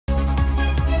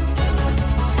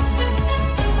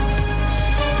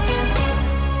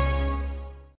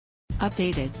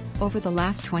Updated, over the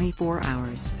last 24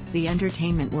 hours, the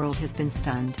entertainment world has been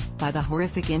stunned by the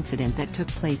horrific incident that took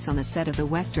place on the set of the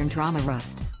Western drama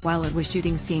Rust, while it was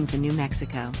shooting scenes in New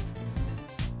Mexico.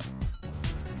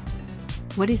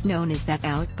 What is known is that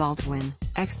Alec Baldwin,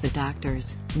 ex-The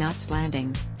Doctors, Knots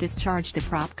Landing, discharged a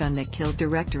prop gun that killed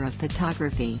director of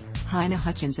photography, Halyna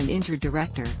Hutchins, and injured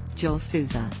director, Joel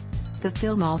Souza. The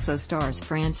film also stars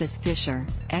Frances Fisher,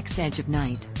 ex-Edge of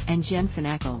Night, and Jensen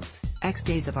Ackles,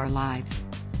 ex-Days of Our Lives.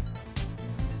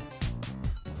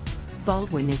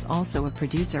 Baldwin is also a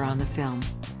producer on the film.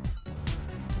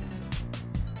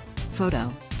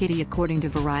 Photo, Getty. According to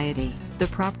Variety, the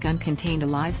prop gun contained a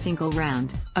live single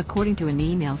round, according to an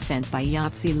email sent by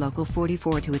YAPC Local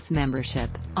 44 to its membership.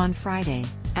 On Friday,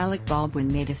 Alec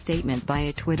Baldwin made a statement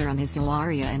via Twitter on his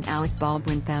Hilaria and Alec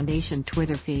Baldwin Foundation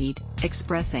Twitter feed,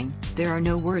 expressing, "There are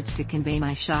no words to convey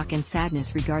my shock and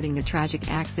sadness regarding the tragic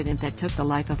accident that took the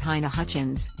life of Halyna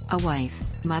Hutchins, a wife,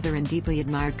 mother and deeply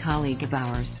admired colleague of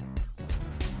ours.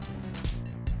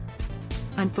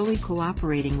 I'm fully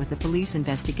cooperating with the police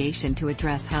investigation to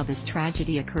address how this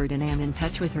tragedy occurred and am in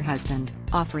touch with her husband,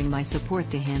 offering my support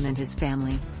to him and his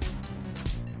family.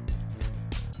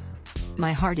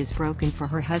 My heart is broken for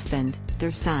her husband,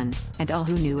 their son, and all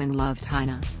who knew and loved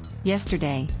Halyna."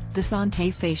 Yesterday, the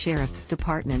Santa Fe Sheriff's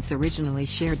Department's originally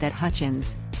shared that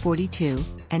Hutchins, 42,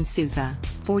 and Souza,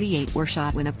 48 were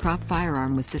shot when a prop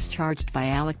firearm was discharged by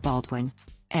Alec Baldwin.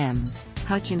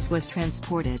 Hutchins was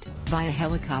transported, via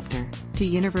helicopter, to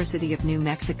University of New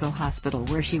Mexico Hospital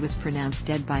where she was pronounced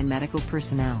dead by medical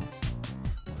personnel.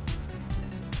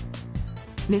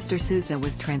 Mr. Souza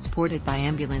was transported by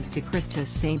ambulance to Christus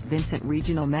St. Vincent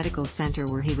Regional Medical Center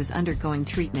where he was undergoing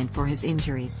treatment for his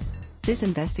injuries. This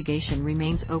investigation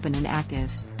remains open and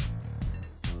active.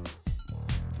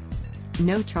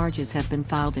 No charges have been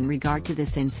filed in regard to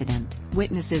this incident.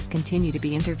 Witnesses continue to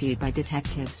be interviewed by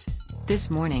detectives. This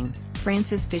morning,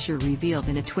 Frances Fisher revealed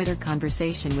in a Twitter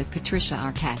conversation with Patricia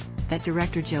Arquette that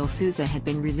director Joel Souza had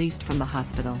been released from the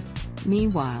hospital.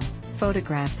 Meanwhile,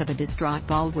 photographs of a distraught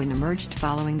Baldwin emerged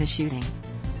following the shooting.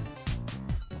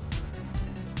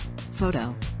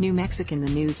 Photo, New Mexican.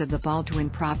 The news of the Baldwin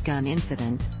prop gun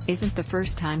incident isn't the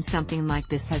first time something like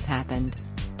this has happened.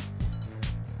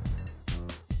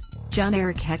 John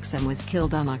Eric Hexum was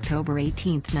killed on October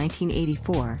 18,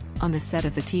 1984, on the set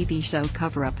of the TV show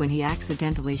Cover Up when he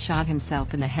accidentally shot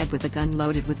himself in the head with a gun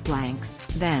loaded with blanks.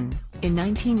 Then, in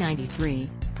 1993,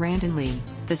 Brandon Lee,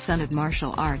 the son of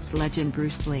martial arts legend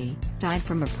Bruce Lee, died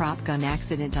from a prop gun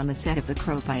accident on the set of The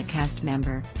Crow by a cast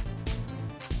member.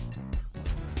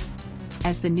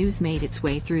 As the news made its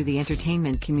way through the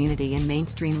entertainment community and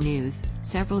mainstream news,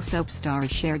 several soap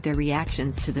stars shared their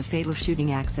reactions to the fatal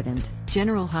shooting accident.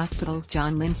 General Hospital's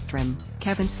John Lindstrom,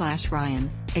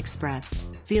 Kevin/Ryan, expressed,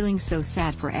 "Feeling so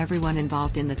sad for everyone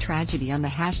involved in the tragedy" on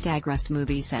the #Rust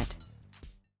movie set.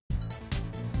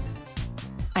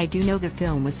 "I do know the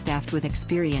film was staffed with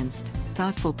experienced,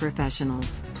 thoughtful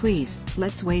professionals. Please,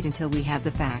 let's wait until we have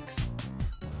the facts.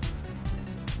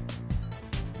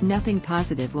 Nothing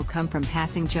positive will come from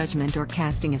passing judgment or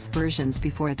casting aspersions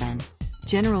before then."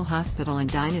 General Hospital and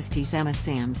Dynasty's Emma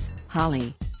Sams,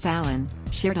 Holly Fallon,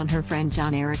 shared on her friend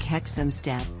John Eric Hexum's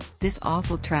death, "This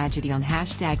awful tragedy on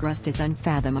 #Rust is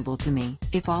unfathomable to me.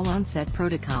 If all on-set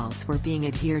protocols were being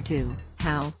adhered to,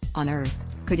 how, on earth,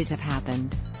 could it have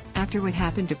happened? After what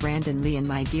happened to Brandon Lee and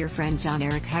my dear friend John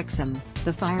Eric Hexum,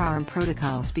 the firearm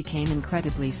protocols became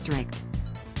incredibly strict.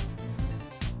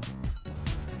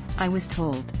 I was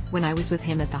told, when I was with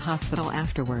him at the hospital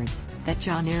afterwards, that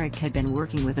John Eric had been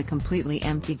working with a completely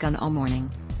empty gun all morning.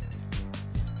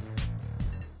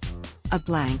 A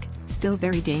blank, still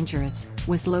very dangerous,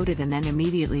 was loaded and then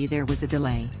immediately there was a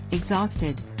delay.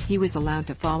 Exhausted, he was allowed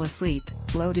to fall asleep,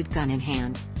 loaded gun in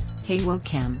hand. He woke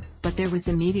him, but there was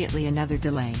immediately another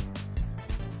delay.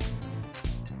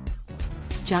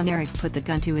 John Eric put the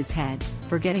gun to his head,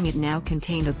 forgetting it now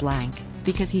contained a blank,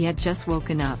 because he had just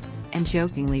woken up, and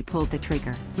jokingly pulled the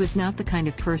trigger. Was not the kind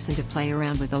of person to play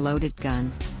around with a loaded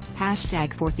gun.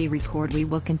 #4TheRecord. We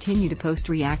will continue to post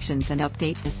reactions and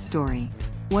update this story.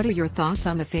 What are your thoughts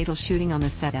on the fatal shooting on the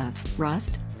set of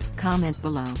Rust? Comment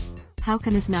below. How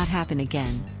can this not happen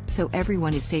again, so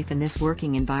everyone is safe in this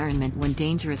working environment when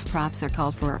dangerous props are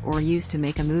called for or used to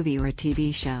make a movie or a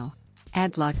TV show?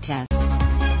 Ad block test.